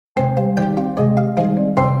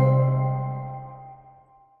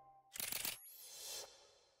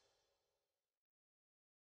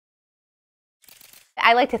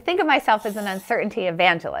I like to think of myself as an uncertainty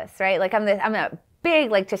evangelist, right? Like I'm a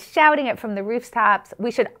big, like just shouting it from the rooftops.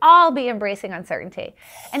 We should all be embracing uncertainty.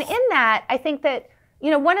 And in that, I think that,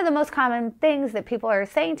 one of the most common things that people are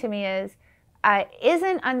saying to me is,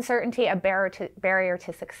 isn't uncertainty a barrier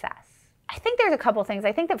to success? I think there's a couple things.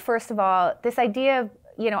 I think that first of all, this idea of,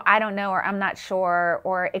 I don't know, or I'm not sure,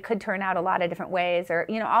 or it could turn out a lot of different ways, or,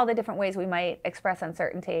 all the different ways we might express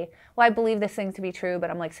uncertainty. Well, I believe this thing to be true, but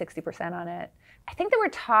I'm like 60% on it. I think that we're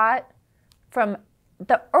taught from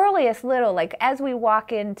the earliest little, like as we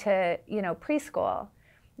walk into, preschool,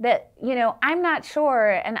 that, I'm not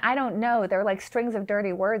sure and I don't know, they're like strings of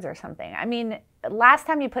dirty words or something. I mean, last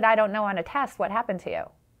time you put I don't know on a test, what happened to you?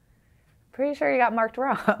 Pretty sure you got marked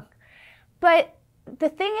wrong. But the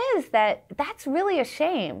thing is that that's really a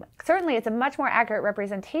shame. Certainly, it's a much more accurate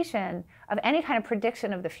representation of any kind of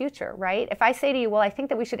prediction of the future, right? If I say to you, well, I think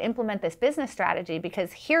that we should implement this business strategy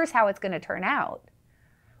because here's how it's going to turn out.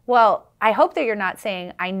 Well, I hope that you're not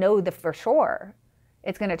saying, I know for sure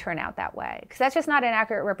it's going to turn out that way, because that's just not an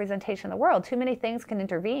accurate representation of the world. Too many things can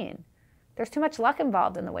intervene. There's too much luck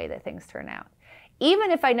involved in the way that things turn out. Even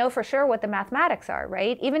if I know for sure what the mathematics are,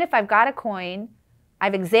 right? Even if I've got a coin,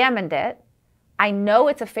 I've examined it, I know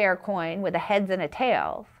it's a fair coin with a heads and a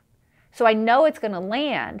tails, so I know it's going to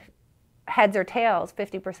land heads or tails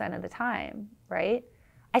 50% of the time, right?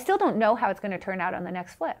 I still don't know how it's going to turn out on the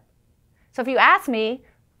next flip. So if you ask me,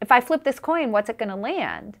 if I flip this coin, what's it going to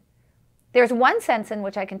land? There's one sense in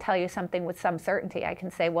which I can tell you something with some certainty. I can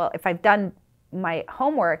say, well, if I've done my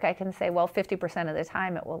homework, I can say, well, 50% of the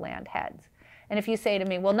time it will land heads. And if you say to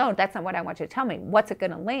me, well, no, that's not what I want you to tell me. What's it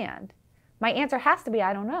going to land? My answer has to be,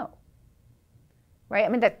 I don't know. Right? I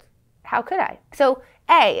mean, how could I? So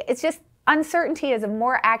A, it's just uncertainty is a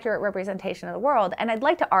more accurate representation of the world. And I'd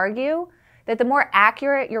like to argue that the more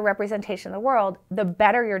accurate your representation of the world, the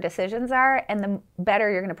better your decisions are and the better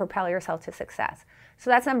you're going to propel yourself to success. So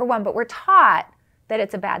that's number one. But we're taught that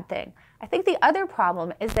it's a bad thing. I think the other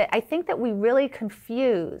problem is that I think that we really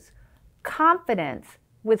confuse confidence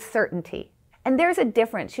with certainty. And there's a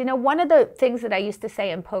difference. One of the things that I used to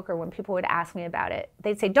say in poker when people would ask me about it,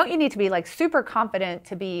 they'd say, don't you need to be like super confident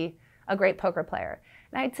to be a great poker player?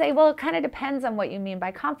 And I'd say, well, it kind of depends on what you mean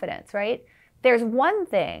by confidence, right? There's one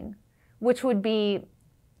thing which would be,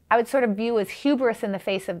 I would sort of view as hubris in the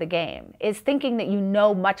face of the game, is thinking that you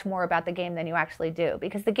know much more about the game than you actually do,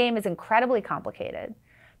 because the game is incredibly complicated.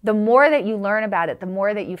 The more that you learn about it, the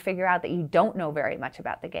more that you figure out that you don't know very much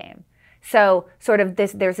about the game. So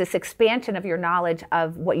there's this expansion of your knowledge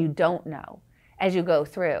of what you don't know as you go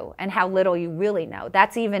through and how little you really know.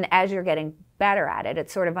 That's even as you're getting better at it.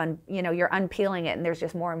 It's sort of, you're unpeeling it and there's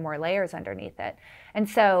just more and more layers underneath it. And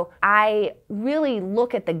so I really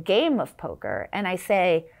look at the game of poker and I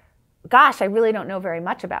say, gosh, I really don't know very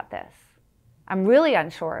much about this. I'm really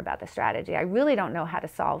unsure about the strategy. I really don't know how to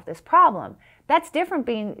solve this problem. That's different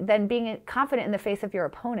than being confident in the face of your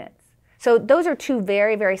opponents. So those are two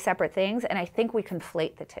very, very separate things, and I think we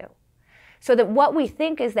conflate the two. So that what we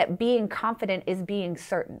think is that being confident is being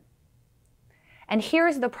certain. And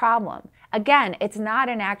here's the problem. Again, it's not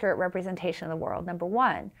an accurate representation of the world, number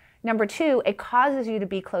one. Number two, it causes you to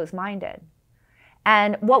be closed-minded.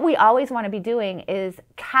 And what we always want to be doing is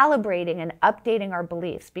calibrating and updating our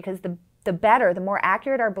beliefs, because the more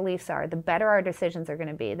accurate our beliefs are, the better our decisions are going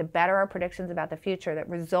to be, the better our predictions about the future that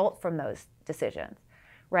result from those decisions.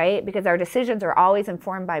 Right? Because our decisions are always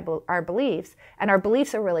informed by our beliefs, and our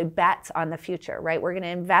beliefs are really bets on the future, right? We're going to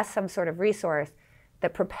invest some sort of resource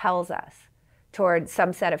that propels us toward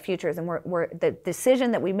some set of futures, and the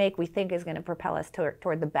decision that we make, we think is going to propel us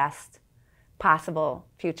toward the best possible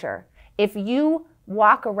future. If you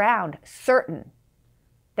walk around certain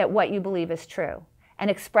that what you believe is true and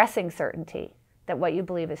expressing certainty that what you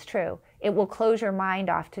believe is true, it will close your mind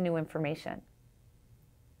off to new information,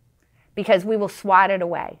 because we will swat it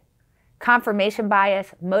away. Confirmation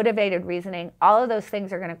bias, motivated reasoning, all of those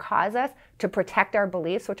things are going to cause us to protect our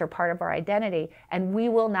beliefs, which are part of our identity, and we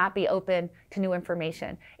will not be open to new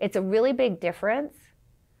information. It's a really big difference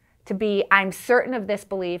to be, I'm certain of this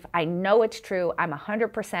belief, I know it's true, I'm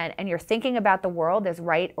 100%, and you're thinking about the world as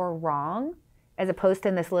right or wrong, as opposed to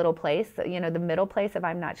in this little place, the middle place of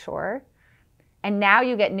I'm not sure. And now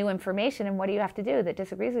you get new information, and what do you have to do that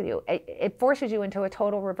disagrees with you? It forces you into a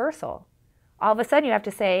total reversal. All of a sudden you have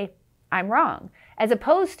to say, I'm wrong. As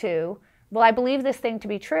opposed to, well, I believe this thing to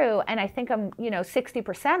be true, and I think I'm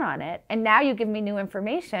 60% on it, and now you give me new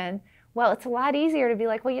information. Well, it's a lot easier to be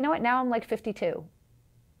like, well, you know what, now I'm like 52.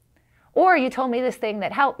 Or you told me this thing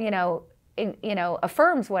that helped,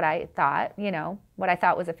 affirms what I thought, what I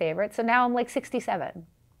thought was a favorite, so now I'm like 67.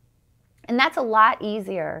 And that's a lot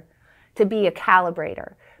easier to be a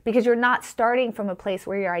calibrator, because you're not starting from a place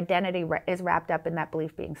where your identity is wrapped up in that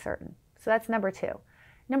belief being certain. So that's number 2.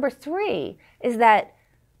 Number 3 is that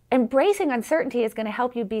embracing uncertainty is going to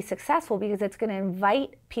help you be successful because it's going to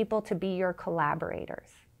invite people to be your collaborators.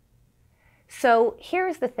 So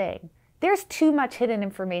here's the thing. There's too much hidden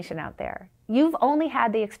information out there. You've only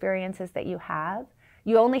had the experiences that you have.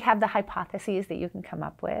 You only have the hypotheses that you can come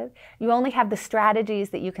up with. You only have the strategies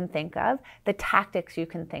that you can think of, the tactics you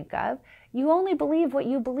can think of. You only believe what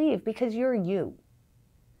you believe because you're you.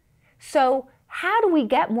 So how do we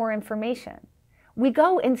get more information? We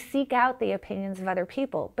go and seek out the opinions of other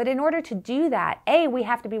people. But in order to do that, A, we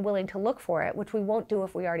have to be willing to look for it, which we won't do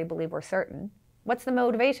if we already believe we're certain. What's the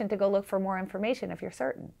motivation to go look for more information if you're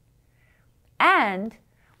certain? And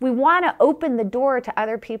we want to open the door to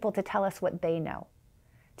other people to tell us what they know,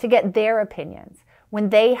 to get their opinions. When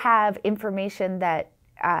they have information that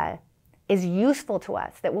is useful to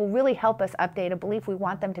us, that will really help us update a belief, we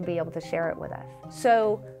want them to be able to share it with us.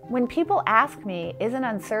 So when people ask me, isn't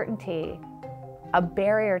uncertainty a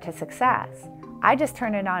barrier to success? I just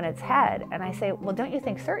turn it on its head and I say, well, don't you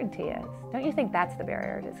think certainty is? Don't you think that's the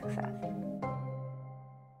barrier to success?